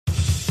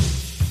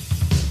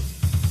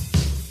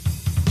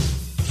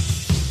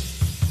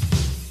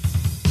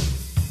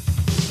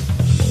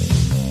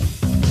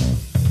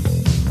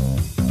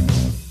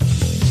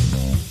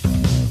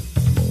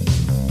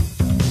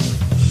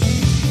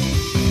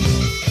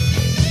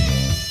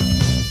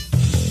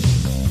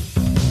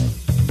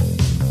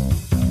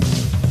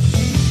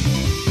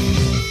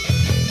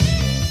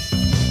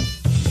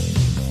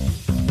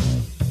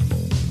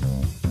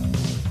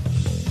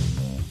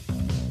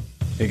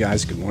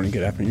guys, good morning,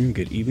 good afternoon,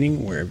 good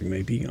evening, wherever you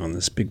may be on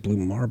this big blue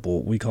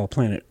marble we call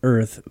planet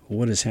Earth.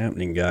 What is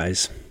happening,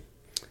 guys?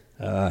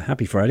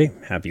 Happy Friday,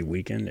 happy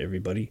weekend,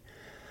 everybody.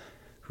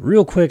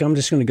 Real quick, I'm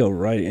just going to go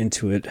right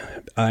into it.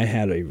 I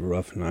had a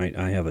rough night.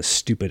 I have a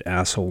stupid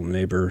asshole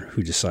neighbor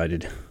who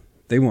decided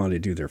they wanted to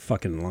do their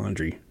fucking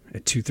laundry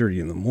at 2:30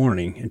 in the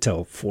morning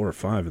until 4 or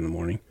 5 in the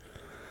morning.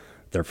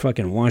 Their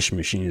fucking washing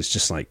machine is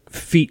just like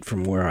feet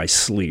from where I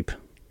sleep.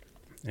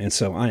 And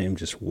so I am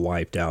just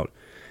wiped out.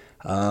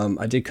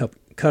 I did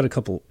cut a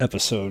couple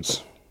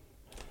episodes.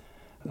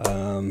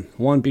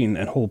 One being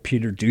that whole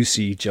Peter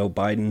Doocy, Joe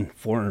Biden,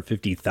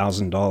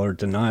 $450,000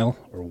 denial,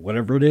 or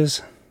whatever it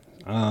is.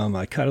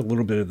 I cut a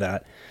little bit of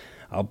that.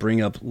 I'll bring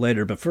up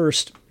later. But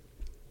first,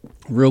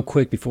 real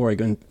quick, before I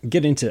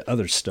get into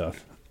other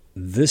stuff,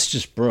 this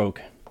just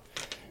broke.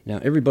 Now,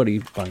 everybody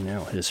by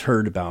now has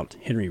heard about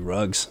Henry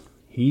Ruggs.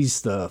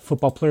 He's the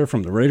football player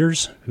from the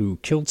Raiders who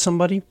killed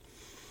somebody.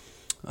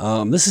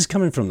 This is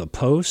coming from the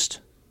Post.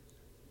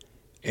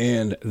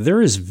 And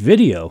there is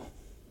video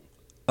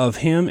of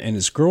him and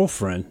his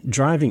girlfriend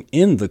driving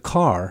in the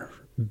car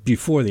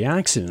before the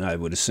accident, I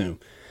would assume.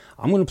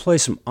 I'm going to play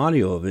some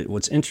audio of it.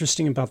 What's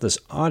interesting about this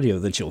audio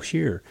that you'll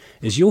hear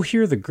is you'll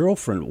hear the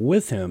girlfriend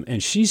with him,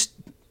 and she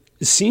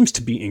seems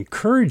to be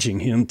encouraging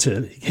him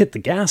to hit the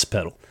gas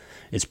pedal.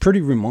 It's pretty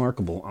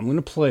remarkable. I'm going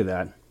to play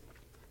that,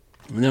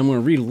 and then I'm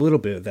going to read a little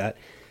bit of that,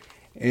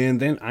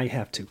 and then I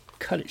have to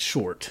cut it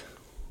short,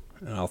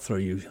 and I'll throw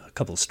you a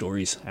couple of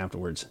stories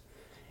afterwards.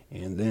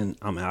 And then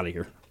I'm out of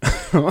here.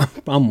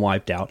 I'm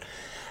wiped out.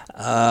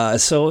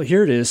 So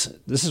here it is.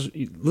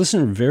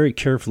 Listen very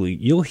carefully.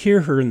 You'll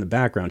hear her in the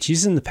background.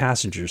 She's in the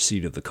passenger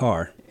seat of the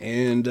car.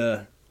 And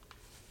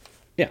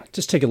yeah,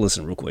 just take a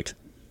listen real quick.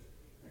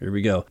 Here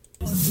we go.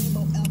 See,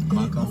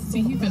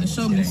 you finna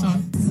show me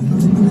something.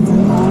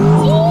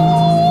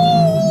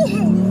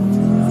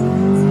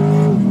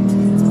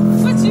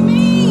 What you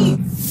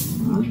mean?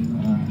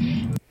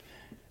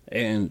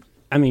 And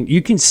I mean,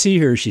 you can see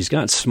her. She's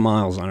got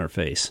smiles on her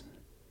face.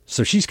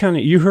 So she's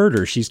you heard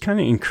her. She's kind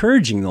of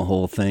encouraging the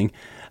whole thing.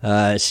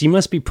 She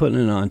must be putting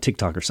it on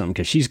TikTok or something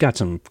because she's got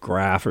some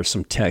graph or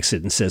some text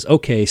that says,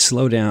 okay,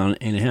 slow down.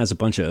 And it has a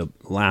bunch of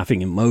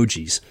laughing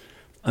emojis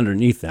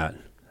underneath that.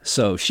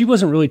 So she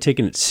wasn't really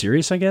taking it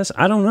serious, I guess.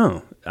 I don't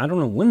know. I don't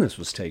know when this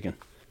was taken.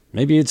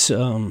 Maybe it's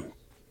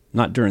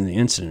not during the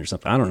incident or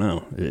something. I don't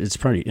know. It's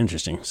pretty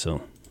interesting.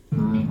 So.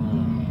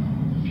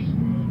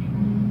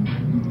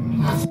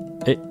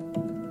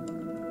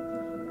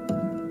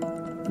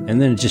 And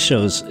then it just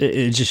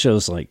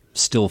shows like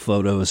still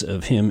photos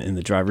of him in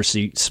the driver's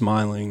seat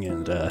smiling,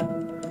 and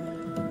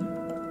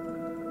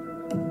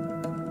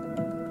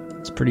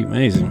it's pretty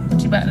amazing.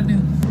 What you about to do?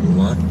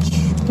 Lunch.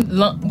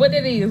 What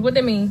it is? What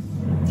that mean?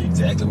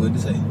 Exactly what to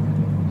say.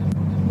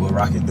 We'll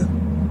rock it though.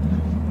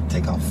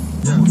 Take off.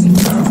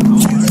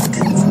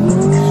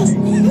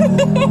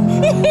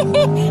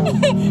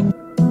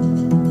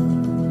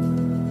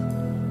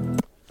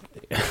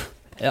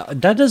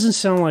 That doesn't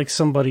sound like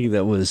somebody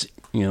that was,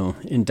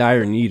 in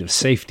dire need of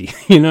safety.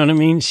 You know what I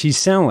mean? She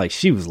sounded like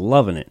she was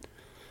loving it,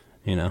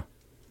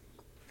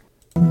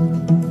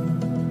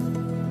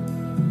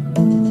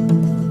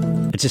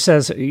 It just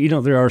says,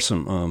 there are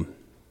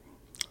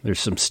there's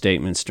some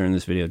statements during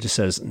this video. It just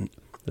says,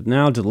 the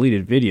now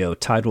deleted video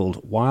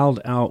titled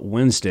Wild Out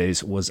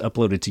Wednesdays was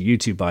uploaded to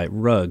YouTube by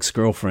Ruggs'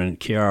 girlfriend,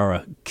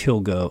 Kiara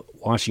Kilgo,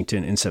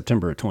 Washington in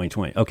September of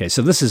 2020. Okay,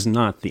 so this is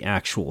not the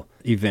actual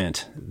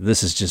event.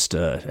 This is just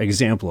an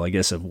example, I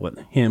guess, of what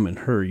him and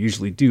her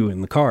usually do in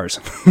the cars.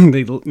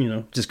 They,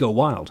 just go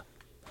wild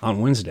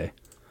on Wednesday.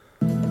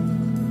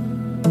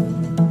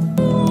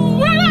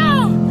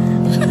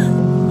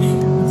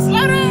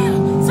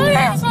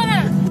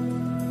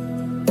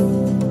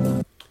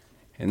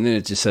 And then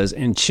it just says,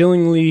 and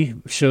chillingly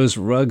shows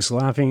Ruggs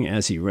laughing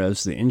as he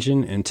revs the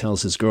engine and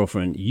tells his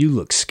girlfriend, you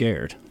look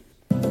scared.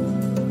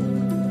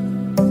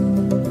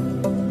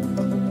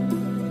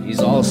 He's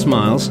all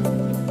smiles.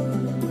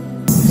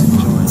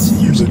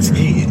 You look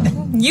scared.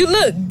 You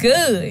look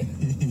good.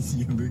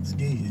 You look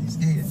scared.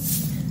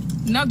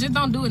 No, just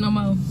don't do it no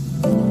more.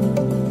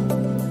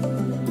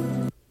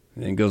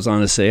 And it goes on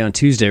to say, on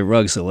Tuesday,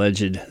 Ruggs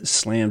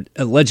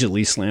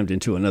allegedly slammed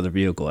into another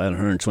vehicle at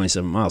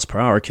 127 miles per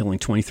hour, killing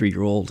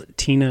 23-year-old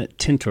Tina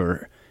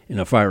Tintor in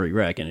a fiery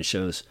wreck, and it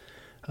shows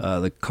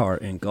the car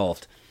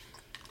engulfed.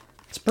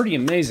 It's pretty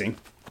amazing.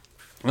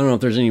 I don't know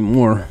if there's any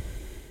more.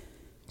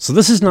 So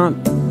this is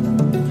not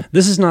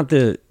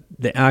the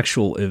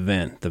actual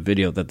event, the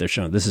video that they're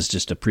showing. This is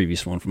just a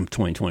previous one from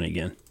 2020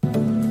 again.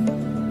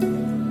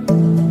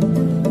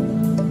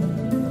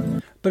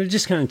 But it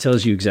just kind of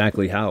tells you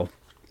exactly how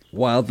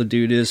wild the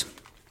dude is.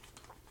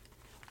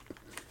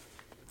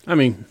 I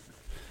mean,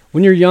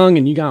 when you're young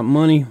and you got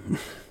money,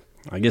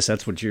 I guess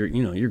that's what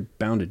you're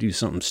bound to do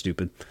something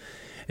stupid.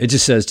 It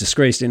just says,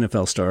 disgraced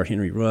NFL star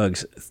Henry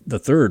Ruggs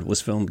III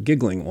was filmed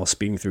giggling while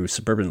speeding through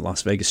suburban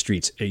Las Vegas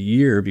streets a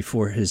year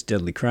before his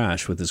deadly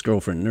crash, with his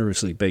girlfriend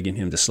nervously begging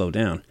him to slow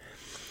down.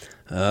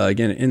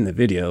 Again, in the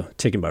video,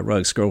 taken by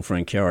Ruggs'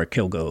 girlfriend, Kiara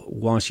Kilgo,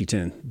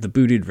 Washington, the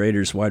booted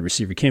Raiders wide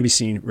receiver can be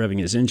seen revving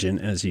his engine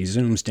as he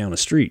zooms down a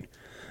street.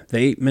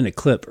 The 8-minute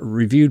clip,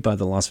 reviewed by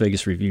the Las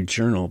Vegas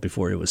Review-Journal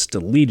before it was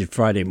deleted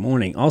Friday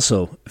morning,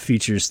 also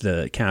features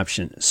the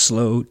caption,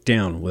 "Slow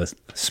down," with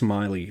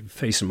smiley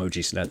face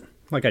emojis. That,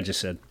 like I just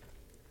said.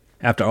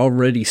 After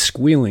already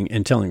squealing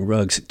and telling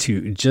Ruggs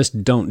to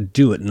just don't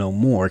do it no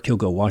more,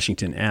 Kilgo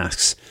Washington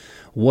asks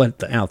what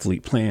the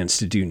athlete plans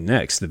to do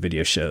next, the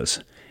video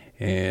shows.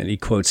 And he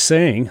quotes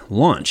saying,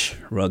 "Launch,"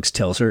 Ruggs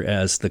tells her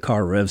as the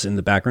car revs in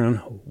the background.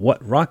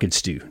 What rockets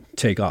do,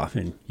 take off.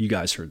 And you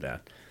guys heard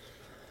that.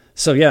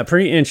 So yeah,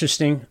 pretty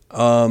interesting.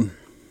 Let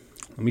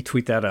me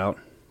tweet that out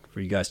for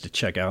you guys to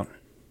check out.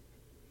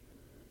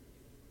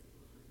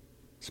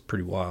 It's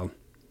pretty wild.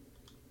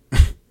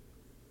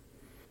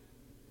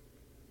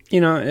 You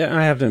know,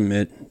 I have to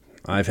admit,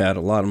 I've had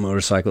a lot of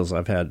motorcycles.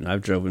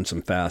 I've driven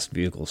some fast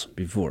vehicles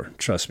before.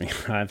 Trust me,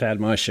 I've had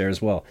my share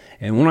as well.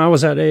 And when I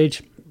was that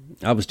age,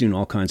 I was doing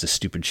all kinds of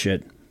stupid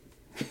shit.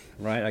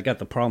 Right? I got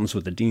the problems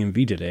with the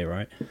DMV today,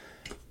 right?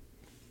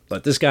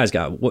 But this guy's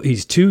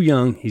he's too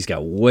young. He's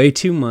got way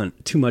too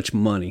much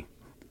money.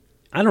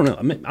 I don't know.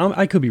 I mean,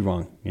 I could be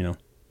wrong, you know.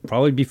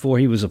 Probably before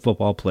he was a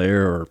football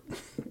player or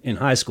in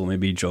high school,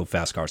 maybe he drove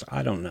fast cars.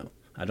 I don't know.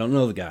 I don't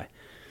know the guy.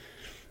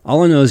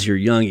 All I know is you're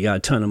young, you got a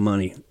ton of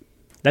money.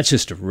 That's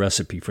just a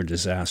recipe for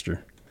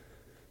disaster.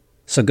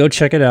 So go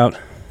check it out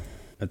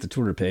at the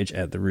Twitter page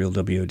at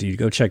TheRealWOD.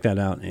 Go check that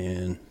out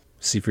and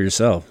see for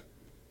yourself.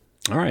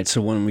 All right, so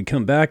when we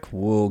come back,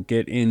 we'll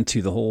get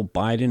into the whole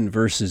Biden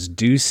versus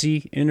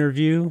Ducey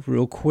interview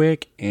real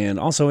quick. And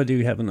also I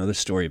do have another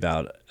story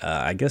about,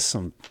 I guess,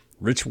 some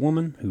rich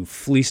woman who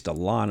fleeced a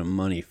lot of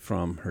money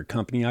from her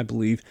company, I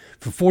believe,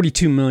 for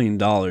 $42 million.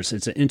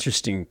 It's an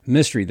interesting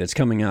mystery that's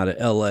coming out of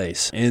LA.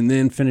 And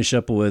then finish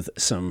up with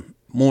some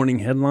morning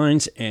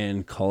headlines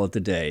and call it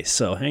the day.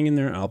 So hang in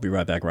there. I'll be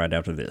right back right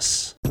after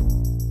this.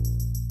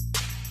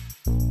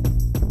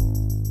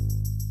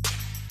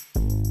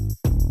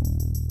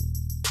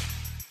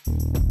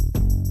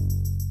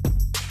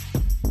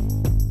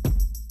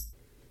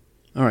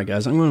 All right,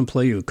 guys, I'm going to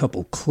play you a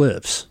couple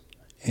clips,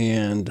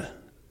 and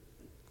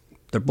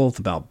they're both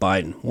about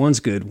Biden.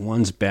 One's good,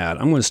 one's bad.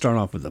 I'm going to start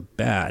off with the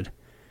bad.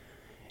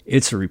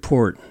 It's a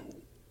report.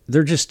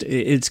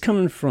 It's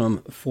coming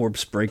from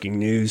Forbes Breaking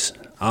News.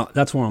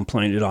 That's where I'm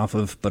playing it off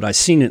of, but I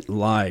seen it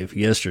live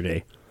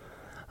yesterday.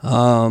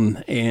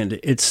 And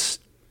it's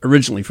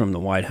originally from the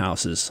White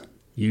House's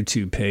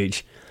YouTube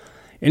page.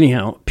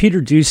 Anyhow,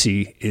 Peter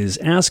Ducey is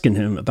asking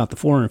him about the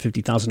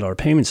 $450,000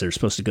 payments that are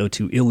supposed to go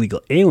to illegal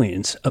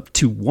aliens, up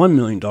to $1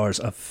 million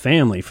a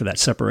family for that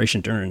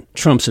separation during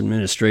Trump's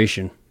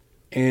administration.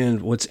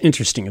 And what's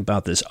interesting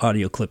about this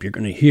audio clip you're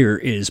going to hear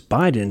is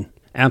Biden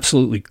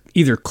absolutely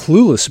either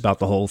clueless about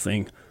the whole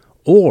thing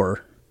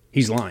or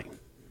he's lying.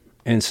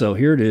 And so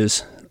here it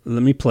is.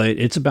 Let me play it.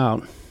 It's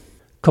about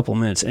couple of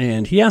minutes,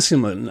 and he asked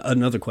him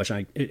another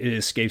question. It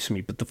escapes me,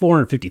 but the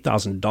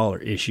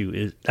 $450,000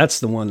 issue that's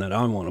the one that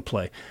I want to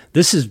play.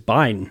 This is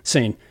Biden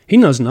saying he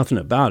knows nothing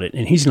about it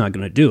and he's not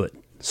going to do it.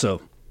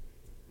 So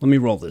let me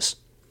roll this.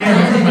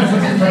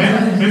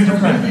 Mr.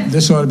 President,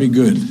 this ought to be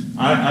good.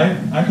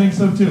 I think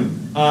so too.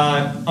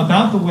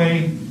 About the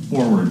way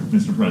forward,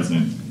 Mr.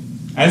 President,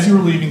 as you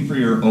were leaving for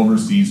your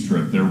overseas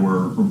trip, there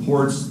were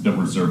reports that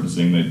were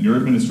surfacing that your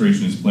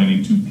administration is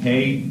planning to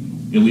pay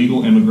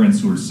illegal immigrants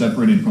who are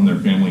separated from their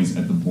families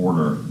at the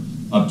border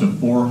up to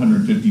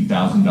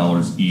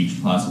 $450,000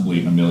 each,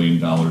 possibly $1 million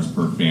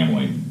per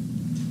family.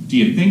 Do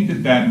you think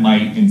that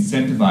might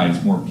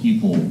incentivize more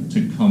people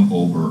to come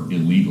over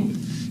illegally?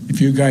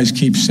 If you guys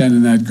keep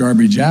sending that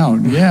garbage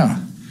out, yeah,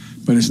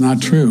 but it's not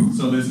true.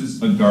 So this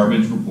is a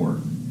garbage report?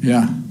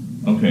 Yeah.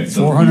 Okay,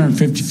 so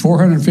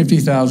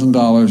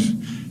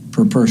 $450,000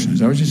 per person. Is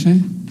that what you're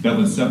saying? That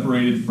was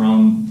separated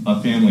from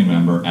a family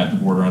member at the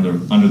border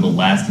under the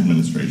last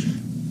administration.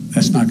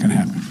 That's not going to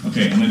happen.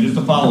 Okay, and then just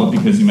a follow-up,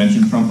 because you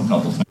mentioned Trump a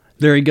couple times.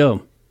 There you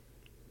go.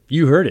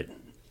 You heard it.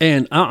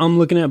 And I'm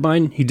looking at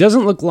Biden. He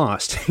doesn't look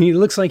lost. He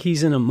looks like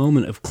he's in a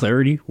moment of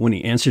clarity when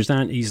he answers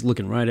that. He's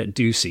looking right at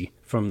Ducey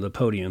from the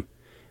podium.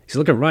 He's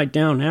looking right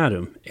down at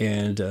him,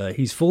 and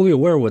he's fully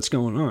aware of what's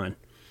going on.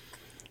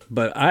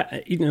 But,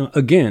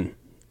 again,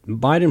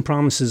 Biden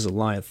promises a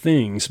lot of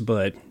things,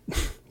 but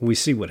we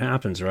see what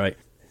happens, right?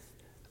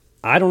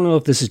 I don't know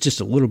if this is just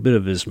a little bit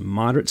of his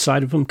moderate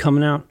side of him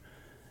coming out,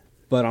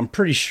 but I'm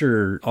pretty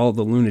sure all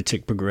the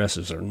lunatic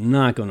progressives are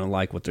not going to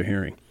like what they're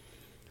hearing.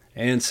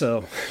 And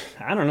so,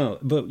 I don't know,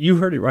 but you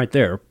heard it right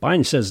there.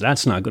 Biden says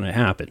that's not going to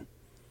happen.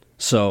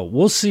 So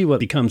we'll see what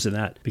becomes of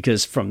that,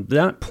 because from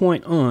that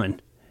point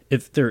on,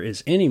 if there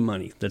is any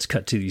money that's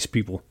cut to these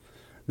people,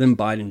 then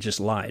Biden just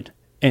lied.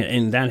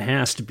 And that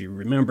has to be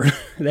remembered.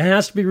 That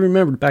has to be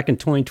remembered back in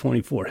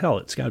 2024. Hell,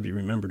 it's got to be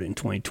remembered in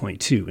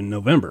 2022 in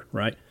November,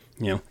 right?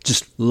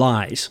 Just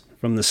lies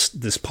from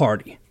this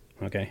party.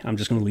 Okay, I'm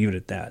just going to leave it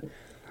at that.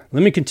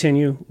 Let me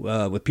continue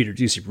with Peter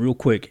Ducey real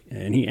quick.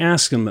 And he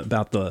asked him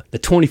about the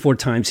 24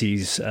 times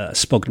he's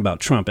spoken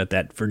about Trump at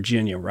that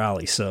Virginia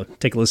rally. So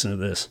take a listen to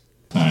this.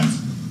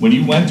 when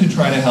you went to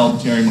try to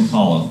help Terry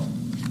McAuliffe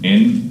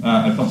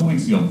a couple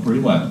weeks ago before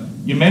you left,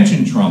 you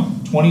mentioned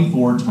Trump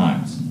 24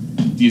 times.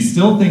 Do you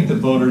still think that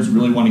voters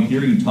really want to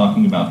hear you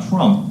talking about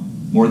Trump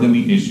more than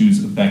the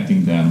issues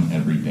affecting them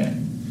every day?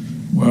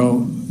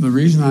 Well, the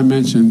reason I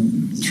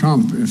mentioned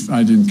Trump, if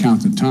I didn't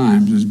count the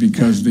times, is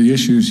because the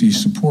issues he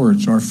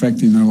supports are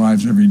affecting their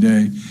lives every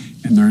day,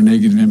 and they're a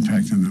negative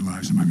impact on their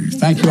lives, in my view.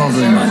 Thank you all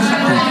very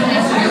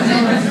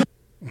much.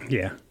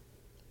 Yeah.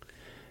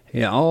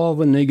 Yeah, all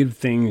the negative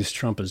things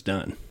Trump has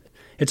done.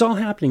 It's all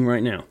happening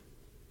right now.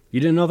 You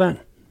didn't know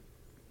that?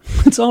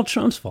 It's all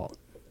Trump's fault.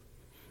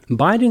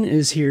 Biden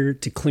is here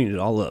to clean it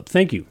all up.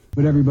 Thank you.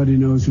 But everybody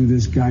knows who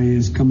this guy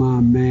is. Come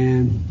on,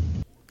 man.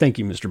 Thank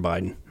you, Mr.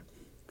 Biden.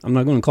 I'm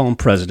not going to call him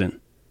president.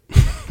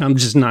 I'm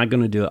just not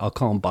going to do it. I'll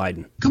call him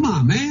Biden. Come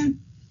on, man.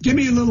 Give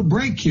me a little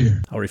break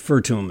here. I'll refer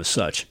to him as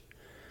such.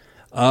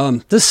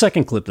 This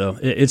second clip, though,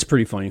 it's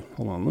pretty funny.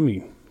 Hold on, let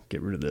me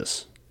get rid of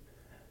this.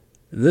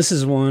 This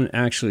is one,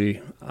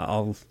 actually,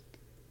 I'll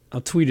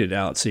tweet it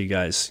out so you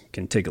guys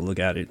can take a look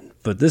at it.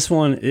 But this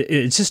one,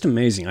 it's just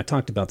amazing. I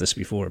talked about this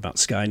before, about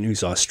Sky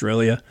News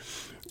Australia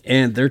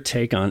and their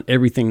take on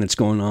everything that's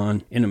going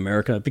on in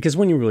America. Because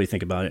when you really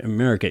think about it,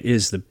 America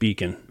is the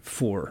beacon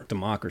for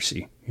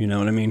democracy. You know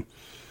what I mean?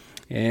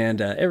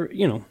 And,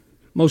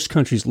 most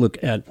countries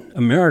look at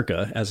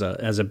America as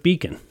a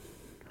beacon,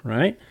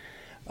 right?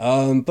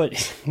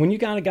 But when you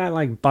got a guy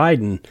like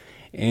Biden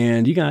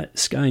and you got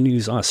Sky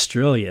News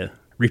Australia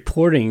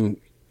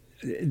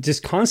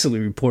just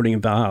constantly reporting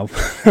about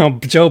how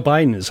Joe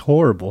Biden is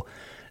horrible,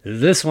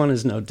 this one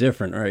is no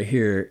different right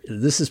here.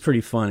 This is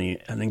pretty funny.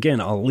 And again,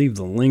 I'll leave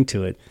the link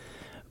to it.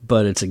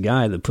 But it's a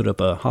guy that put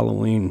up a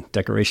Halloween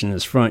decoration in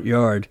his front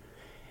yard.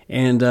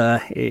 And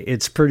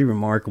it's pretty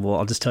remarkable.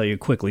 I'll just tell you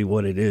quickly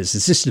what it is.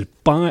 It's just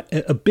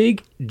a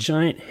big,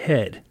 giant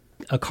head,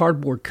 a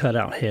cardboard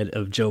cutout head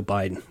of Joe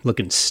Biden,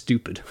 looking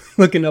stupid,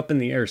 looking up in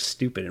the air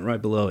stupid. And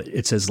right below it,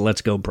 it says,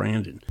 "Let's go,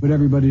 Brandon." But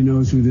everybody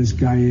knows who this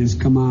guy is.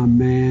 Come on,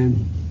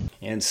 man.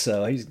 And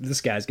so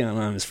this guy's gone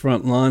on his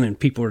front lawn, and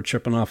people are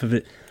tripping off of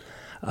it.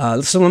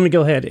 So let me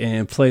go ahead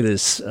and play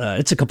this.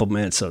 It's a couple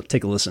minutes, so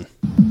take a listen.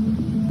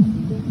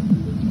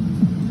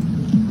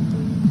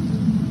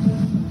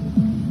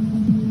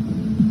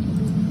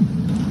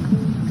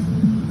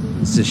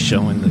 It's just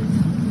showing the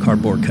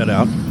cardboard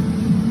cutout.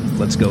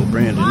 "Let's go,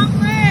 Brandon."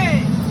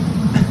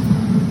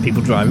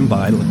 People driving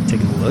by,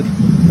 taking a look.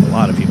 A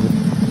lot of people.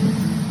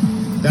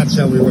 That's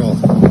how we roll.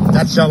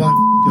 That's how I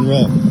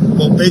roll.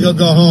 Go big or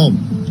go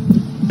home.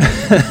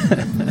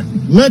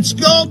 Let's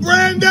go,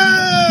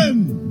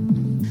 Brandon!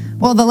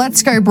 Well, the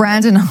Let's Go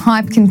Brandon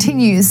hype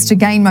continues to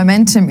gain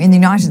momentum in the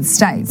United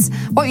States.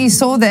 What you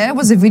saw there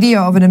was a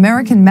video of an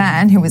American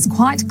man who is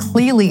quite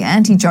clearly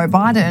anti-Joe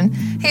Biden.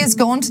 He has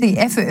gone to the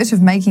effort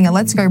of making a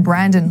Let's Go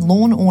Brandon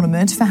lawn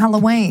ornament for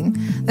Halloween.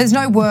 There's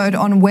no word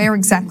on where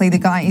exactly the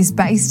guy is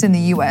based in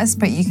the US,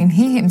 but you can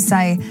hear him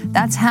say,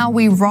 "That's how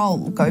we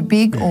roll, go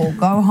big or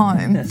go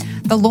home."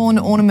 The lawn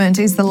ornament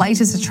is the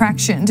latest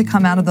attraction to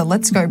come out of the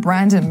Let's Go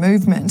Brandon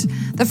movement.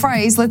 The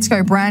phrase "Let's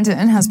Go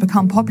Brandon" has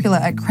become popular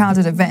at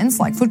crowded events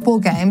like football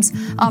games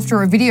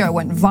after a video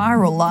went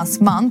viral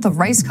last month of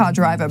race car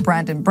driver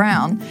Brandon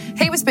Brown.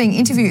 He was being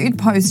interviewed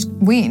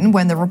post-win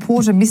when the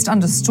reporter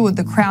misunderstood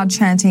the crowd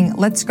chanting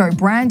 "Let's go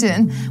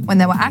Brandon" when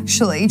they were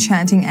actually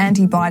chanting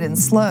anti-Biden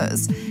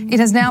slurs. It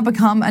has now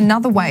become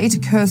another way to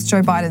curse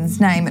Joe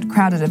Biden's name at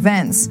crowded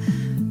events.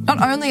 Not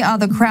only are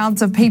the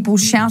crowds of people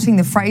shouting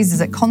the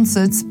phrases at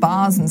concerts,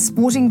 bars and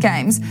sporting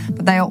games,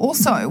 but they are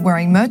also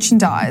wearing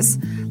merchandise.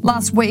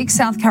 Last week,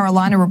 South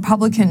Carolina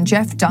Republican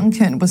Jeff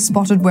Duncan was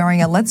spotted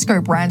wearing a Let's Go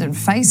Brandon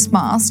face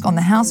mask on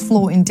the House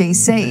floor in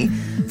D.C.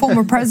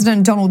 Former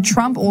President Donald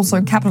Trump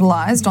also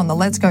capitalised on the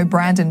Let's Go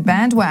Brandon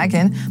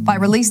bandwagon by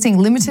releasing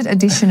limited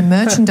edition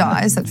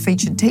merchandise that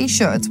featured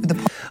T-shirts with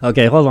the...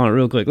 Okay, hold on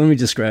real quick. Let me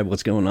describe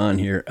what's going on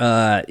here.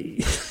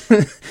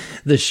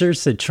 The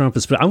shirts that Trump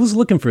has put... I was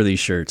looking for these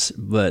shirts,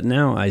 but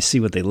now I see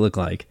what they look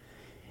like.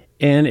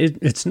 And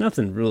it's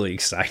nothing really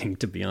exciting,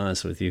 to be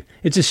honest with you.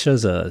 It just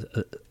shows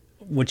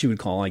what you would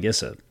call, I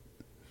guess, a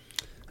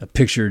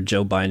picture of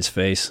Joe Biden's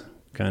face,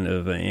 kind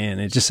of, and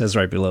it just says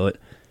right below it,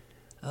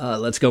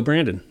 "Let's go,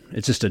 Brandon."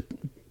 It's just a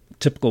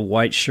typical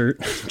white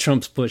shirt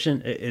Trump's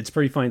pushing. It's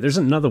pretty funny. There's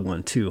another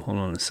one, too. Hold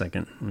on a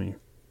second. Let me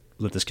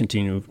let this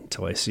continue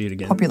until I see it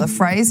again. Popular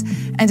phrase,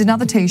 and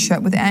another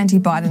T-shirt with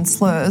anti-Biden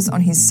slurs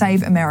on his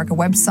Save America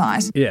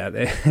website. Yeah,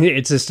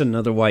 it's just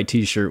another white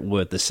T-shirt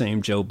with the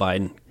same Joe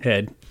Biden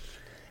head,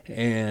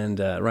 and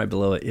right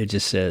below it, it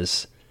just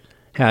says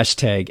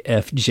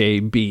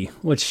 #FJB,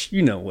 which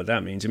you know what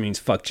that means. It means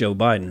fuck Joe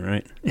Biden,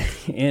 right?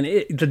 And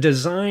the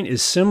design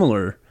is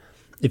similar.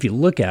 If you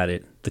look at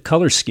it, the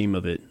color scheme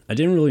of it, I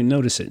didn't really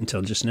notice it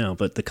until just now,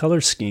 but the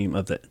color scheme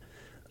of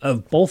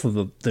both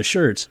of the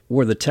shirts,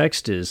 where the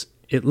text is,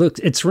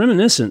 it's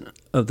reminiscent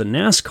of the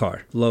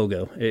NASCAR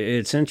logo.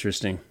 It's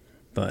interesting,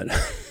 but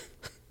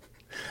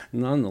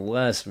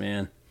nonetheless,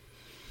 man,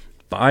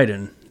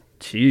 Biden,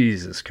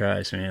 Jesus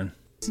Christ, man.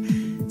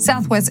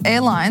 Southwest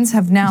Airlines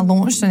have now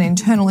launched an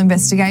internal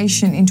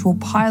investigation into a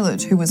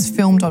pilot who was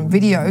filmed on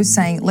video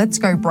saying "Let's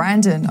go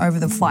Brandon" over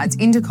the flight's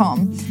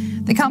intercom.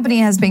 The company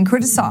has been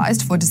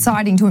criticised for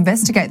deciding to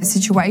investigate the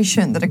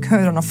situation that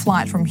occurred on a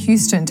flight from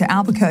Houston to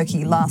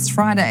Albuquerque last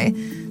Friday.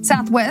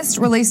 Southwest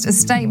released a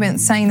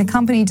statement saying the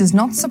company does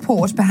not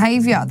support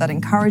behaviour that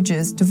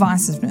encourages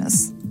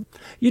divisiveness.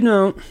 You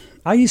know,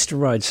 I used to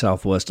ride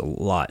Southwest a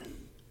lot,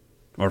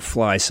 or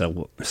fly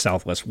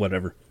Southwest,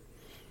 whatever.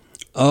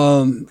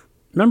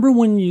 Remember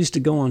when you used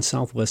to go on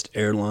Southwest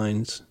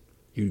Airlines?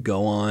 You'd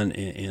go on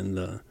and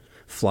the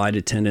flight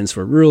attendants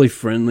were really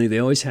friendly. They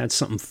always had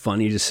something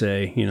funny to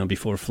say,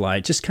 before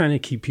flight. Just kind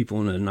of keep people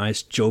in a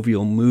nice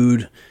jovial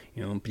mood,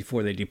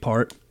 before they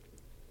depart.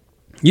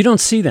 You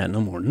don't see that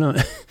no more. No.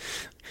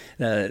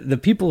 The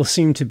people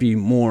seem to be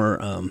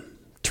more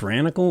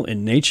tyrannical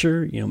in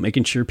nature,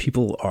 making sure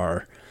people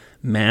are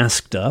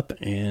masked up,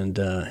 and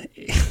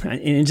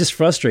it just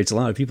frustrates a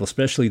lot of people,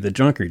 especially the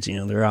drunkards.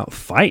 They're out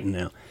fighting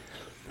now.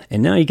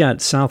 And now you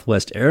got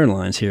Southwest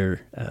Airlines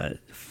here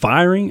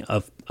firing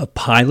a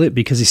pilot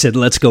because he said,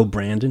 "Let's go,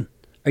 Brandon."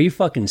 Are you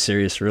fucking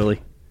serious,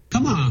 really?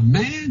 Come on,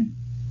 man.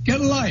 Get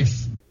a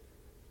life.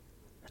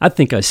 I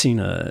think I seen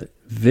a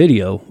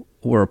video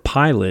where a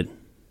pilot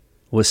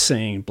was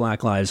saying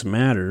Black Lives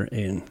Matter,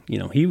 and,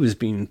 he was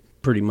being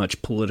pretty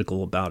much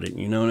political about it.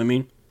 You know what I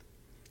mean?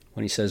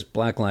 When he says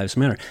Black Lives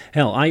Matter.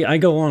 Hell, I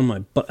go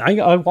on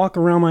I walk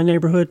around my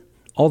neighborhood,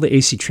 all the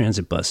AC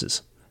Transit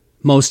buses.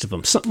 Most of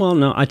them.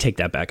 No, I take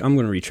that back. I'm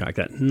going to retract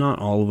that. Not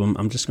all of them.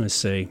 I'm just going to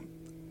say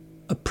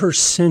a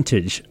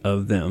percentage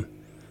of them.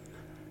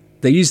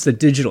 They use the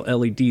digital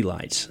LED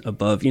lights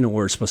above,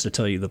 where it's supposed to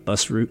tell you the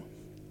bus route,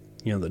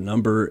 the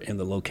number and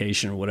the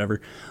location or whatever.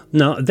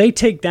 No, they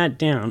take that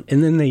down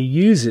and then they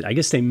use it. I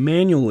guess they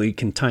manually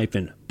can type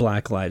in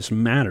Black Lives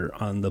Matter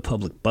on the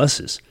public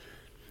buses.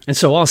 And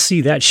so I'll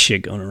see that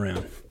shit going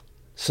around.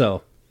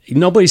 So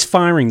nobody's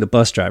firing the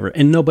bus driver,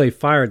 and nobody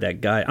fired that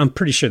guy. I'm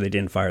pretty sure they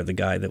didn't fire the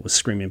guy that was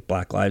screaming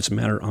Black Lives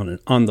Matter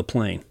on the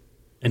plane.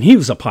 And he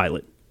was a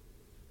pilot.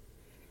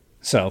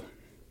 So,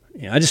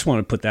 I just want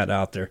to put that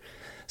out there.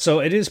 So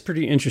it is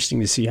pretty interesting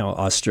to see how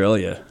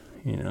Australia,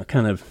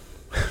 kind of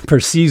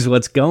perceives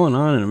what's going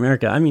on in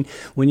America. I mean,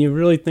 when you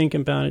really think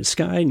about it,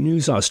 Sky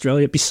News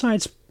Australia,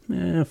 besides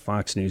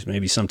Fox News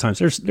maybe sometimes,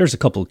 there's a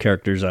couple of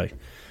characters I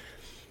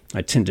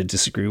tend to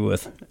disagree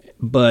with.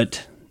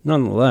 But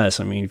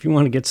nonetheless, I mean, if you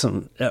want to get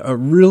a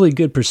really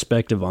good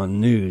perspective on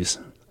news,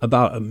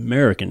 about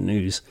American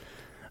news,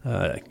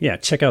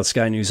 check out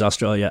Sky News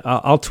Australia.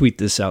 I'll tweet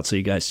this out so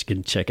you guys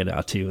can check it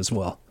out too as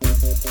well.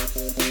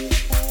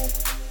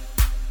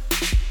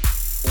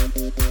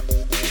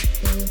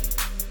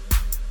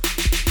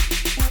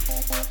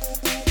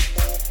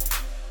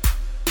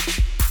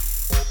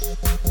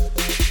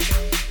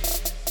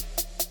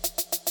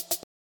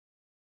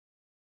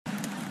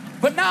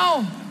 But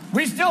now,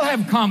 we still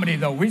have comedy,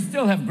 though. We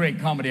still have great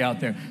comedy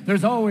out there.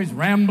 There's always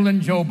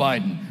rambling Joe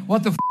Biden.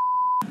 What the f***?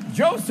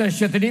 Joe says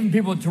shit that even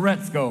people with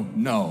Tourette's go,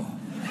 no.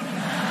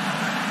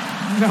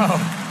 No.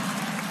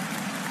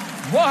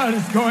 What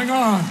is going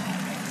on?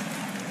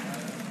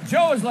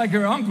 Joe is like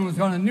your uncle who's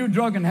on a new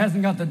drug and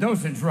hasn't got the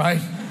dosage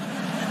right.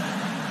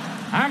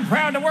 I'm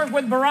proud to work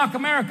with Barack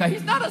America.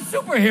 He's not a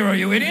superhero,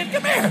 you idiot.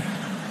 Come here.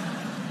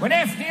 When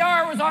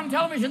FDR was on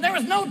television, there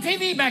was no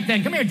TV back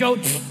then. Come here, Joe.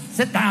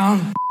 Sit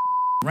down.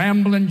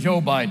 Rambling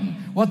Joe Biden.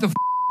 What the f***?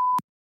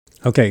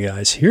 Okay,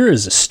 guys, here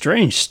is a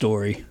strange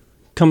story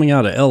coming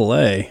out of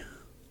L.A.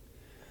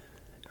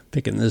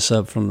 Picking this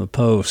up from the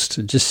Post.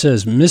 It just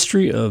says,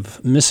 mystery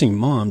of missing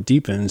mom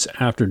deepens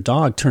after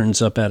dog turns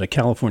up at a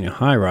California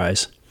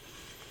high-rise.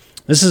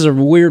 This is a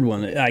weird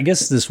one. I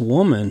guess this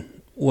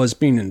woman was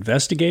being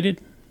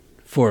investigated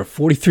for a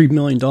 $43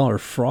 million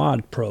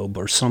fraud probe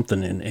or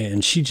something,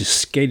 and she just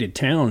skated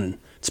town, and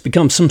it's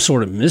become some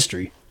sort of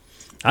mystery.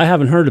 I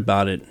haven't heard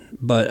about it,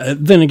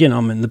 but then again,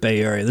 I'm in the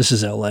Bay Area. This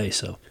is L.A.,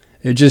 so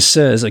it just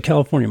says a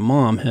California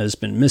mom has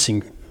been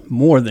missing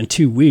more than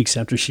 2 weeks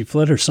after she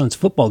fled her son's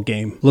football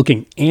game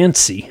looking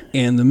antsy,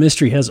 and the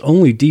mystery has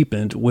only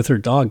deepened with her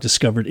dog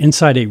discovered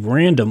inside a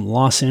random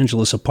Los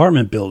Angeles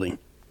apartment building.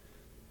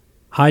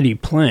 Heidi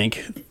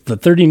Plank, the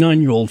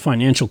 39-year-old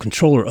financial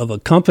controller of a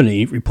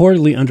company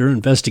reportedly under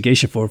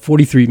investigation for a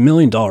 $43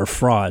 million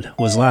fraud,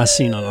 was last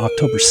seen on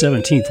October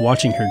 17th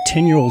watching her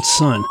 10-year-old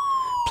son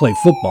play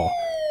football,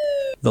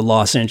 the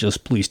Los Angeles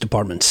Police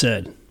Department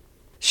said.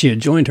 She had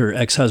joined her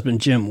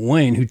ex-husband Jim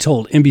Wayne, who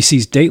told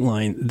NBC's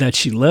Dateline that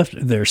she left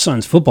their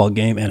son's football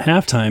game at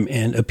halftime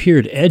and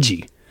appeared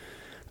edgy.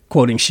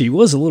 Quoting, "She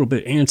was a little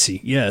bit antsy.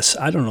 Yes,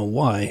 I don't know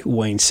why,"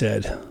 Wayne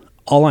said.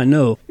 "All I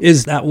know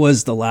is that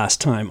was the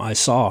last time I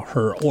saw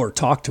her or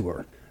talked to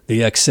her."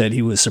 The ex said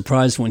he was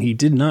surprised when he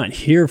did not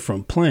hear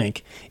from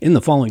Plank in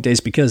the following days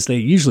because they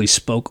usually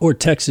spoke or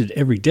texted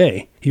every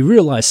day. He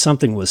realized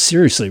something was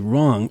seriously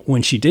wrong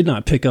when she did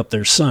not pick up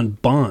their son,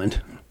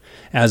 Bond,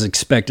 as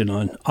expected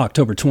on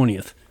October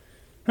 20th.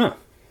 Huh,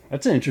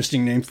 that's an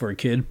interesting name for a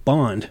kid,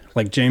 Bond,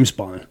 like James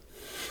Bond.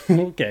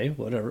 Okay,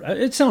 whatever.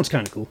 It sounds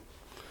kind of cool.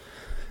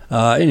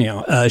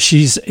 Anyhow,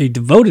 she's a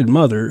devoted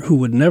mother who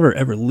would never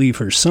ever leave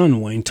her son,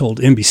 Wayne told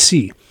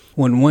NBC.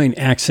 When Wayne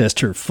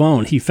accessed her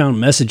phone, he found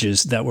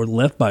messages that were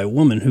left by a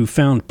woman who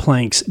found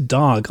Plank's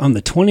dog on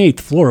the 28th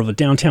floor of a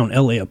downtown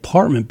LA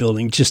apartment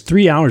building just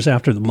 3 hours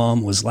after the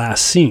mom was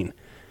last seen.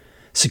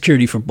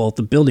 Security for both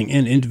the building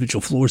and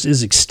individual floors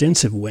is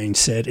extensive, Wayne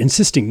said,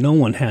 insisting no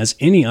one has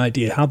any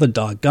idea how the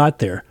dog got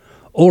there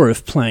or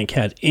if Plank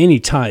had any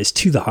ties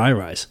to the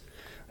high-rise.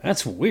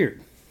 That's weird.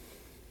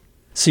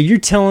 So you're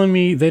telling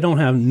me they don't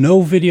have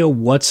no video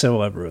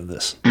whatsoever of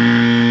this?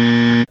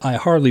 I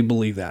hardly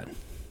believe that.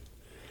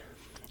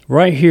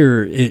 Right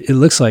here, it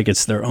looks like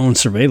it's their own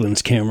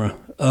surveillance camera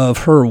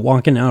of her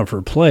walking out of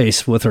her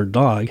place with her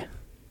dog.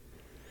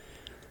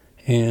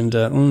 And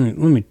let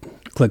me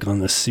click on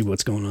this, see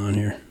what's going on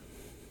here.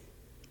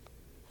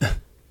 No,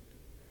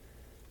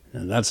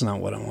 that's not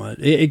what I want.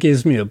 It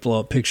gives me a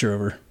blow-up picture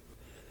of her.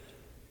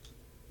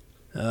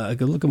 A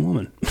good-looking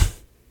woman.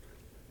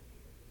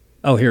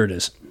 Oh, here it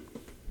is.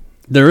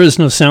 There is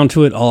no sound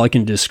to it. All I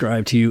can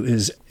describe to you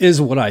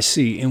is what I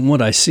see. And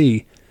what I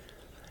see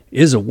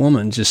is a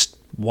woman just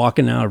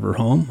walking out of her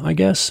home, I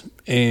guess,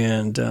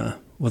 and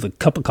with a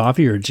cup of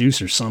coffee or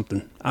juice or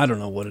something. I don't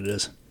know what it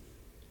is.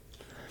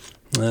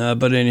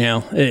 But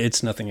anyhow,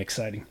 it's nothing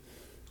exciting.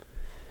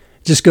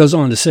 It just goes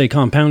on to say,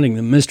 compounding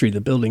the mystery, the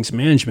building's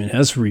management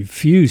has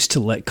refused to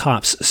let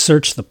cops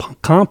search the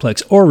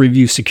complex or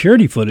review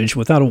security footage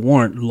without a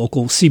warrant,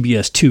 local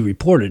CBS 2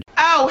 reported.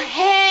 Oh,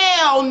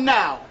 hell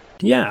no!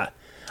 Yeah,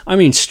 I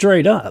mean,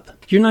 straight up.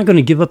 You're not going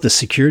to give up the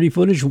security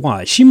footage?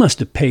 Why? She must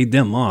have paid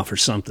them off or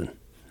something.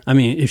 I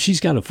mean, if she's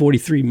got a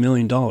 $43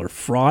 million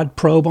fraud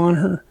probe on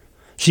her,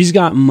 she's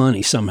got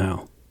money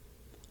somehow.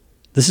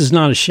 This is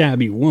not a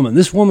shabby woman.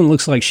 This woman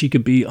looks like she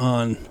could be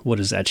on, what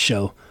is that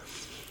show?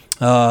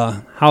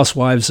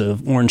 Housewives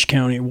of Orange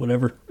County or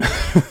whatever.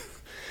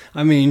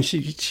 I mean,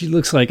 she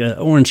looks like an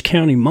Orange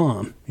County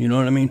mom. You know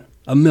what I mean?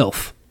 A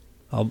Milf.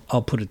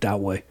 I'll put it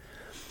that way.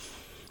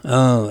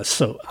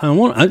 So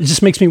it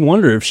just makes me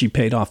wonder if she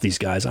paid off these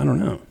guys. I don't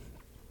know.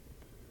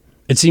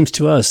 It seems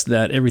to us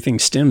that everything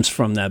stems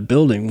from that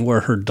building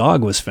where her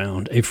dog was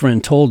found, a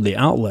friend told the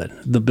outlet.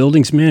 The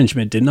building's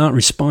management did not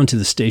respond to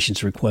the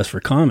station's request for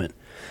comment.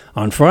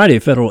 On Friday,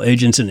 federal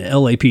agents and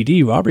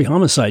LAPD robbery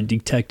homicide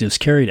detectives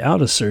carried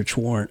out a search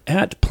warrant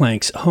at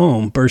Plank's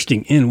home,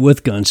 bursting in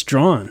with guns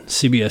drawn,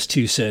 CBS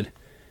 2 said.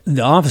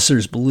 The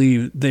officers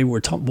believe they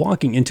were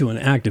walking into an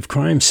active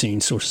crime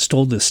scene, sources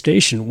told the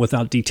station,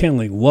 without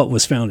detailing what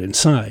was found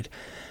inside.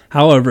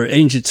 However,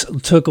 agents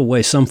took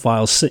away some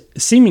files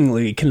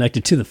seemingly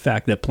connected to the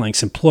fact that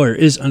Plank's employer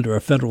is under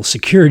a federal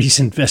securities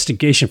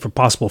investigation for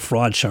possible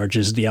fraud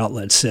charges, the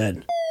outlet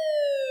said.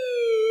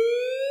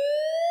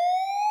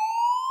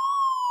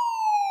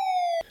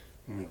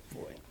 Oh,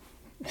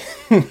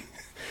 boy.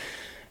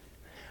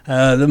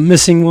 The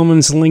missing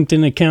woman's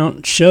LinkedIn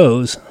account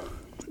shows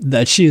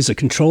that she is a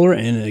controller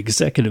and an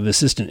executive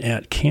assistant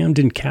at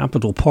Camden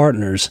Capital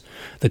Partners.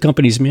 The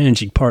company's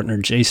managing partner,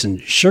 Jason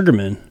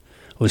Sugarman,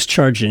 was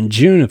charged in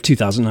June of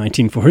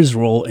 2019 for his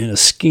role in a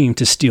scheme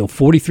to steal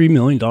 $43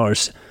 million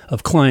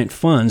of client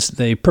funds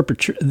they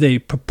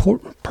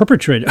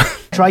perpetrated.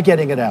 Try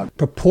getting it out.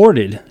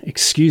 Purported,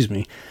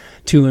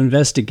 to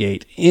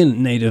investigate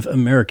in Native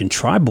American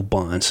tribal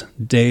bonds,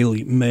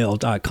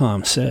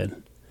 DailyMail.com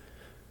said.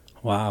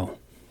 Wow.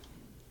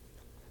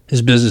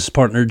 His business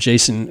partner,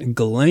 Jason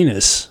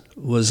Galanis,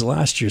 was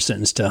last year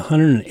sentenced to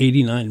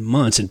 189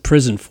 months in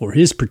prison for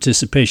his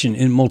participation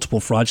in multiple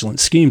fraudulent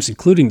schemes,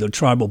 including the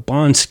tribal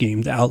bond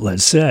scheme, the outlet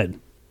said.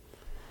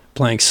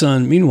 Plank's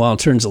son, meanwhile,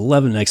 turns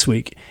 11 next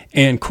week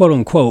and,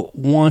 quote-unquote,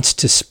 wants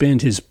to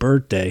spend his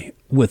birthday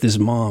with his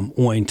mom,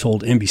 Wayne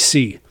told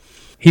NBC.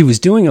 He was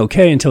doing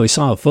okay until he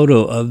saw a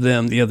photo of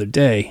them the other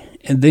day,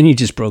 and then he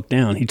just broke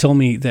down. He told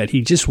me that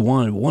he just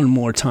wanted one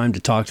more time to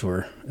talk to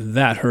her.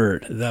 That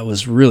hurt. That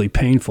was really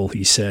painful,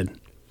 he said.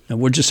 And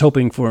we're just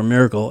hoping for a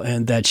miracle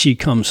and that she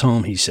comes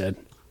home, he said.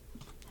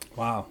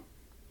 Wow.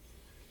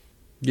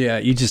 Yeah,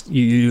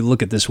 you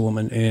look at this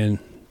woman and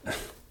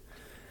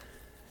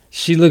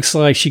she looks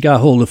like she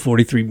got hold of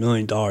 $43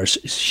 million.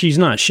 She's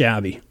not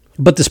shabby.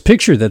 But this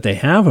picture that they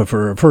have of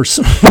her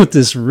with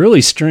this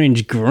really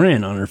strange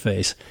grin on her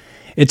face,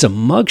 it's a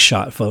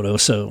mugshot photo,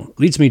 so it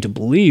leads me to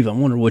believe, I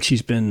wonder what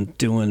she's been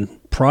doing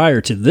prior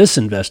to this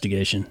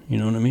investigation. You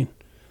know what I mean?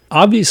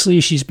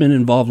 Obviously, she's been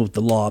involved with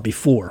the law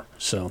before,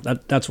 so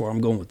that's where I'm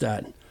going with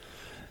that.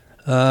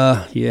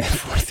 Yeah,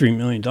 $43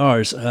 million.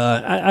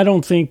 I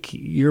don't think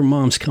your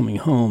mom's coming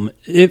home.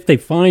 If they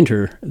find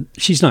her,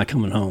 she's not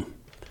coming home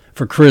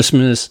for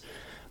Christmas,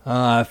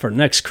 for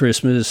next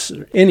Christmas,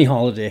 any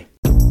holiday.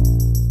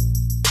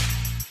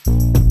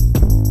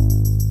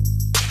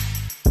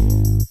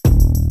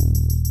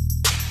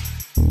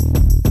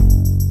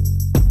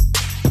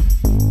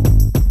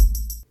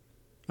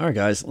 All right,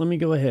 guys, let me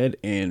go ahead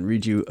and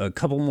read you a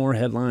couple more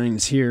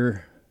headlines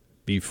here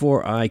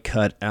before I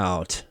cut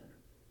out.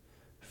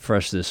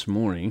 Fresh this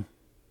morning.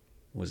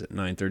 Was it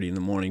 9:30 in the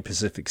morning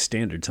Pacific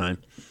Standard Time?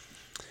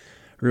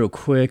 Real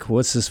quick,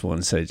 what's this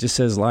one say? It just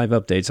says live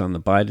updates on the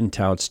Biden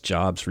touts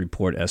jobs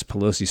report as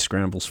Pelosi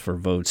scrambles for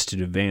votes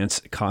to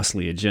advance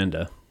costly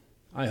agenda.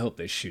 I hope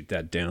they shoot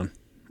that down.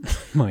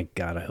 My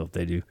God, I hope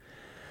they do.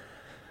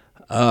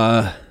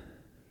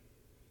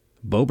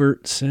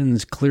 Boebert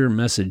sends clear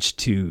message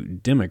to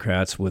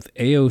Democrats with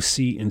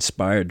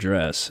AOC-inspired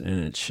dress,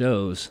 and it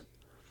shows.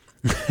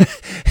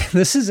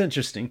 This is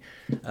interesting.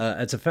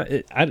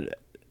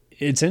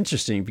 It's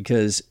interesting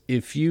because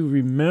if you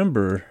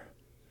remember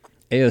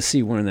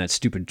AOC wearing that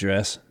stupid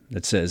dress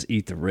that says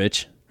 "Eat the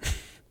Rich,"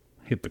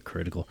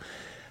 hypocritical.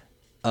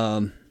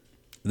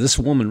 This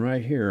woman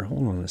right here.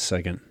 Hold on a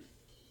second.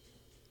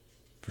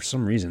 For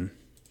some reason,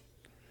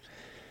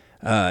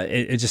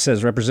 it just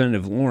says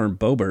Representative Lauren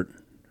Boebert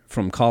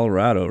from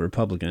Colorado,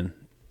 Republican.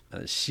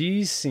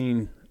 She's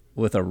seen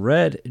with a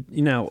red.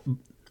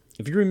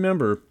 If you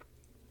remember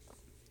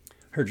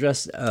her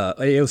dress,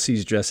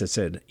 AOC's dress that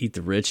said "Eat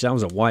the Rich," that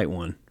was a white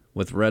one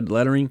with red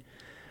lettering.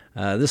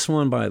 This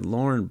one by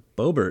Lauren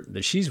Boebert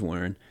that she's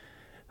wearing,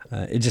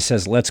 it just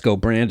says "Let's go,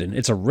 Brandon."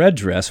 It's a red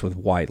dress with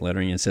white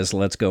lettering. It says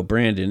 "Let's go,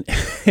 Brandon,"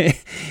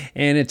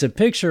 and it's a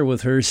picture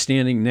with her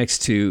standing next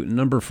to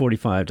number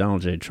 45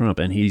 Donald J. Trump,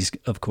 and he's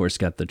of course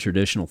got the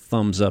traditional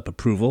thumbs up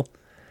approval.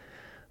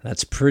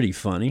 That's pretty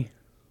funny.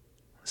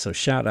 So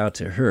shout out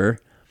to her.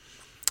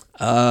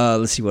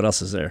 Let's see what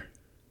else is there.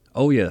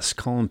 Oh yes,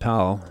 Colin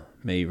Powell,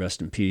 may he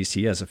rest in peace.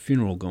 He has a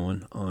funeral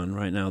going on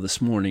right now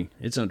this morning.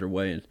 It's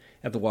underway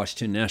at the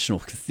Washington National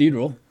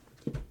Cathedral.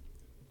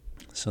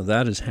 So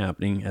that is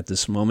happening at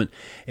this moment.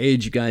 Hey,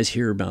 did you guys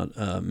hear about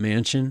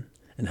Manchin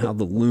and how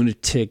the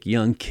lunatic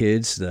young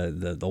kids,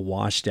 the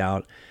washed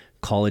out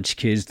college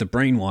kids, the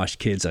brainwashed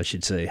kids, I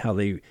should say, how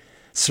they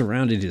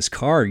surrounded his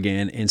car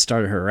again and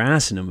started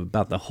harassing him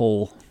about that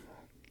whole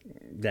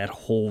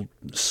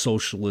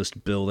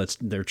socialist bill that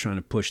they're trying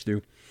to push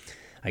through.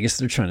 I guess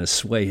they're trying to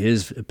sway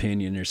his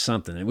opinion or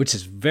something, which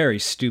is very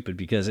stupid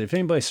because if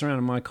anybody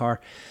surrounded my car,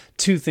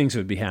 two things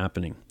would be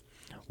happening.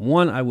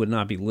 One, I would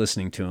not be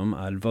listening to him.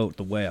 I'd vote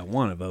the way I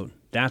want to vote.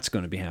 That's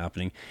going to be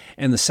happening.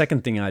 And the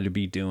second thing I'd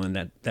be doing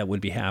that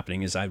would be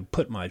happening is I'd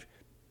put my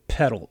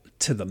pedal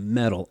to the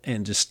metal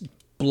and just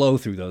blow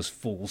through those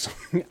fools.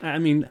 I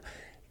mean,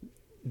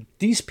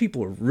 these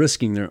people are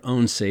risking their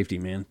own safety,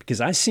 man.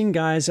 Because I've seen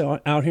guys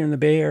out here in the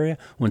Bay Area,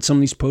 when some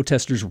of these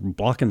protesters were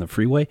blocking the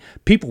freeway,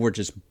 people were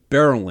just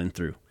barreling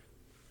through.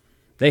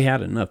 They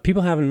had enough.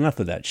 People have enough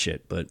of that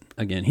shit. But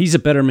again, he's a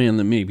better man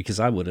than me because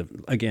I would have,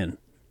 again,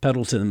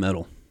 pedal to the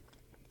metal.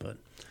 But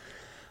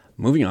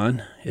moving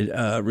on,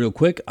 real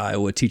quick,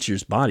 Iowa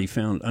teacher's body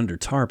found under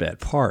tarp at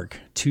park.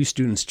 2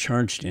 students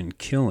charged in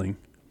killing.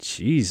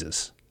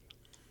 Jesus.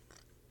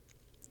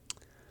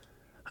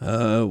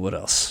 What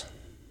else?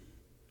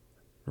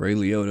 Ray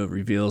Liotta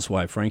reveals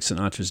why Frank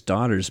Sinatra's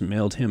daughters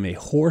mailed him a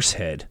horse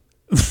head.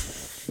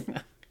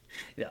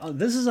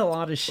 This is a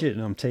lot of shit,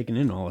 and I'm taking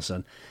in all of a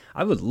sudden.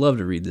 I would love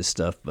to read this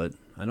stuff, but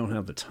I don't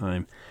have the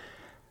time.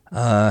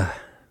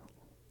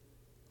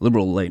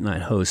 Liberal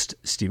late-night host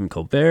Stephen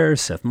Colbert,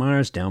 Seth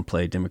Meyers,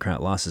 downplayed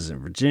Democrat losses in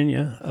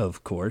Virginia,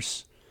 of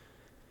course.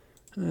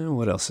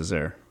 What else is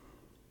there?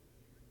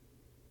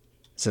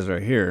 It says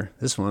right here,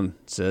 this one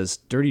says,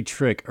 Dirty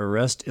Trick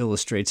arrest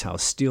illustrates how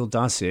Steele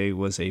dossier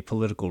was a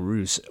political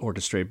ruse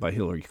orchestrated by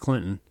Hillary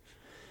Clinton.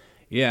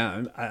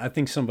 Yeah, I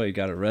think somebody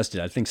got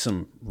arrested. I think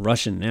some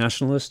Russian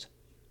nationalist.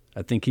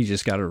 I think he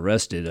just got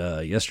arrested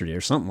yesterday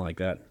or something like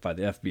that by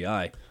the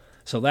FBI.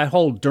 So that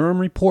whole Durham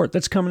report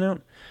that's coming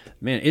out,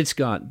 man, it's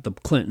got the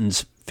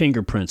Clintons'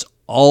 fingerprints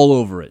all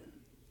over it.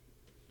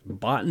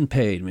 Bought and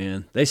paid,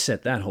 man. They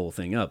set that whole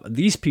thing up.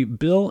 These people,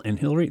 Bill and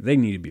Hillary, they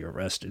need to be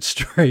arrested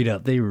straight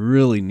up. They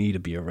really need to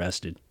be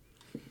arrested.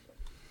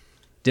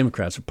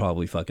 Democrats will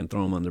probably fucking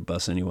throw them on their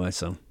bus anyway,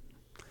 so.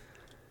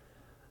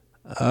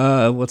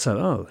 What's that?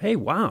 Oh, hey,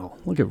 wow.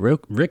 Look at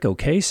Rick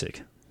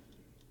Ocasek.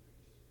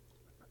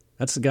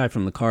 That's the guy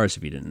from the Cars,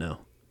 if you didn't know.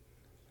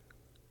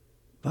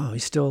 Oh,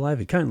 he's still alive.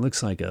 He kind of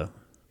looks like a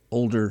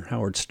older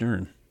Howard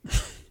Stern.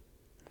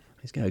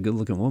 He's got a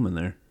good-looking woman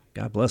there.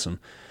 God bless him.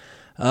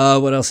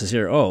 What else is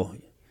here? Oh,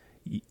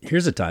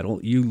 here's a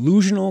title.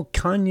 Illusional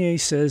Kanye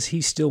says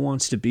he still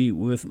wants to be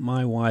with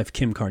my wife,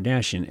 Kim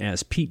Kardashian,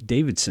 as Pete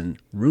Davidson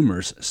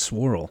rumors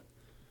swirl.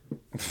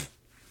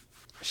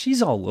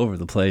 She's all over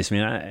the place,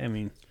 man. I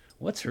mean,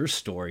 what's her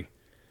story?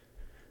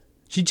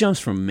 She jumps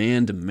from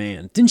man to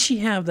man. Didn't she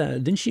have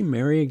that? Didn't she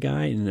marry a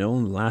guy and it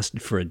only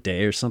lasted for a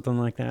day or something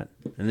like that?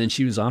 And then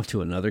she was off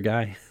to another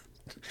guy?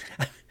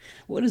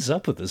 What is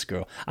up with this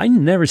girl? I've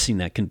never seen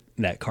that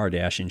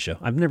Kardashian show.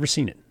 I've never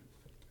seen it.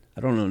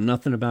 I don't know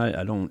nothing about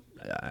it.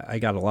 I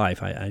got a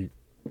life. I'd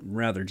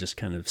rather just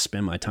kind of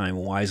spend my time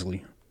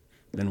wisely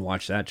than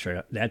watch that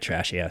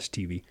trashy ass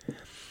TV.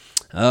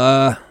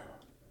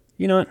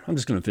 You know what? I'm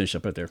just going to finish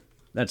up right there.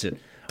 That's it.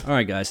 All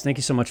right, guys. Thank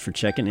you so much for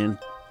checking in.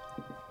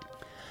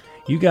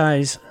 You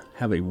guys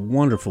have a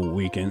wonderful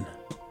weekend.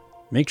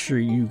 Make sure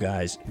you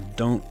guys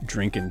don't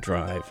drink and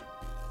drive.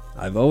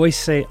 I always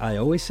say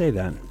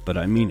that, but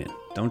I mean it.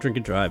 Don't drink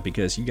and drive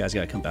because you guys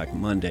got to come back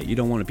Monday. You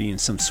don't want to be in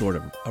some sort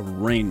of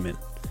arraignment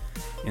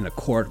in a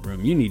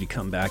courtroom, you need to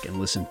come back and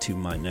listen to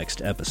my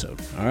next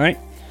episode. All right?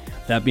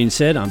 That being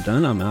said, I'm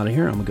done. I'm out of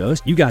here. I'm a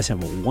ghost. You guys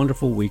have a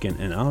wonderful weekend,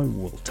 and I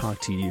will talk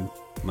to you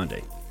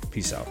Monday.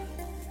 Peace out.